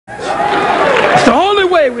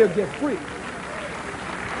way we'll get free.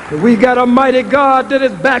 But we got a mighty God that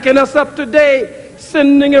is backing us up today,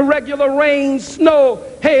 sending irregular rain, snow,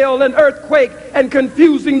 hail, and earthquake, and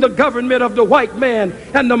confusing the government of the white man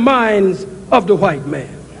and the minds of the white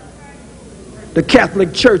man. The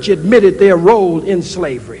Catholic Church admitted their role in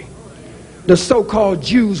slavery. The so-called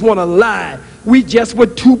Jews want to lie. We just were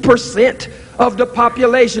 2% of the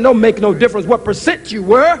population. Don't make no difference what percent you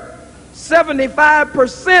were.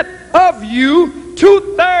 75% of you,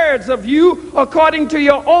 2/3 of you, according to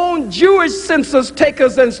your own Jewish census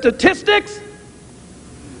takers and statistics,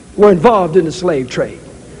 were involved in the slave trade.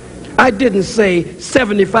 I didn't say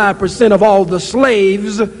 75% of all the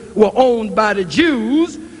slaves were owned by the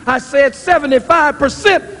Jews. I said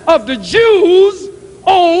 75% of the Jews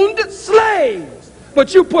owned slaves.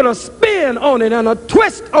 But you put a spin on it and a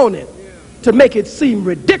twist on it to make it seem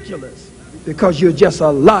ridiculous, because you're just a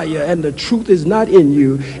liar and the truth is not in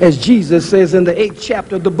you. As Jesus says in the 8th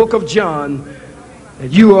chapter of the book of John, that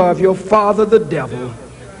you are of your father the devil,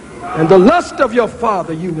 and the lust of your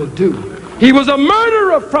father you will do. He was a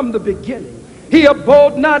murderer from the beginning. He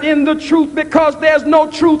abode not in the truth, because there's no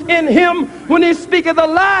truth in him. When he speaketh a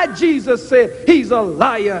lie, Jesus said, he's a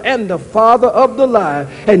liar and the father of the lie.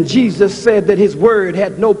 And Jesus said that his word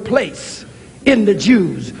had no place in the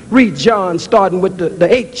Jews. Read John starting with the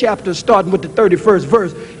 8th chapter, starting with the 31st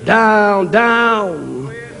verse, down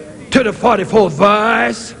to the 44th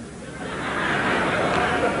verse.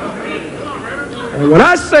 And when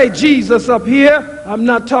I say Jesus up here, I'm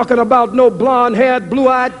not talking about no blonde-haired,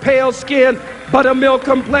 blue-eyed, pale-skinned, buttermilk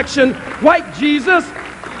complexion, white Jesus.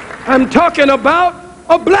 I'm talking about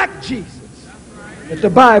a black Jesus that the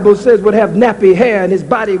Bible says would have nappy hair and his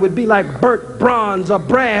body would be like burnt bronze or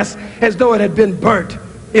brass, as though it had been burnt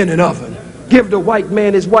in an oven. Give the white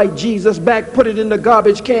man his white Jesus back, put it in the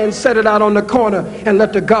garbage can, set it out on the corner, and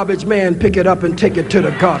let the garbage man pick it up and take it to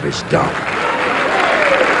the garbage dump.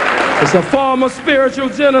 It's a form of spiritual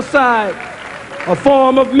genocide, a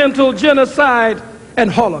form of mental genocide and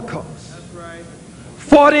Holocaust.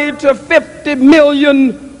 40 to 50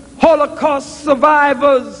 million Holocaust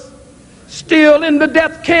survivors still in the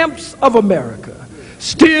death camps of America,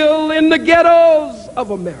 still in the ghettos of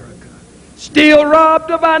America, still robbed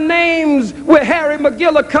of our names with Harry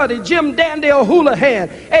McGillicuddy, Jim Dandy O'Houlihan,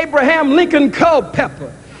 Abraham Lincoln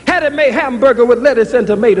Culpepper, Hattie Mae hamburger with lettuce and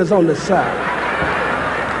tomatoes on the side.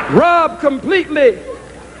 Robbed completely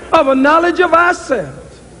of a knowledge of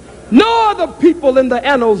ourselves. No other people in the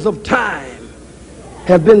annals of time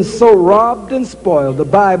have been so robbed and spoiled. The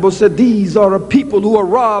Bible said these are a people who are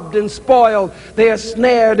robbed and spoiled. They are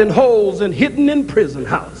snared in holes and hidden in prison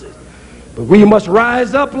houses. But we must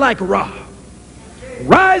rise up like Ra.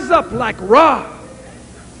 Rise up like Ra.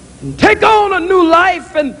 And take on a new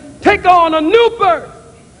life and take on a new birth.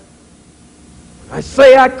 I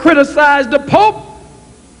say I criticize the Pope.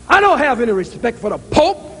 I don't have any respect for the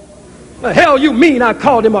Pope. The hell you mean I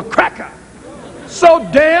called him a cracker? So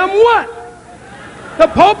damn what? The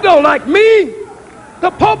Pope don't like me.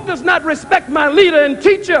 The Pope does not respect my leader and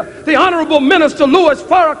teacher, the Honorable Minister Louis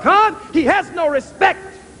Farrakhan. He has no respect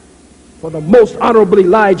for the most honorable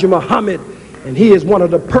Elijah Muhammad, and he is one of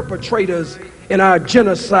the perpetrators in our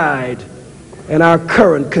genocide and our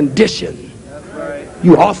current condition.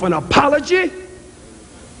 You offer an apology?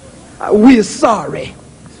 We're sorry.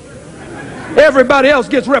 Everybody else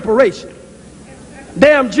gets reparation.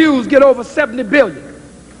 Damn Jews get over 70 billion,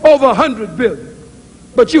 over 100 billion.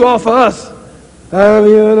 But you offer us, have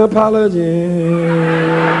you an apology?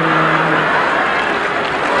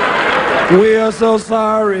 We are so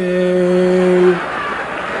sorry.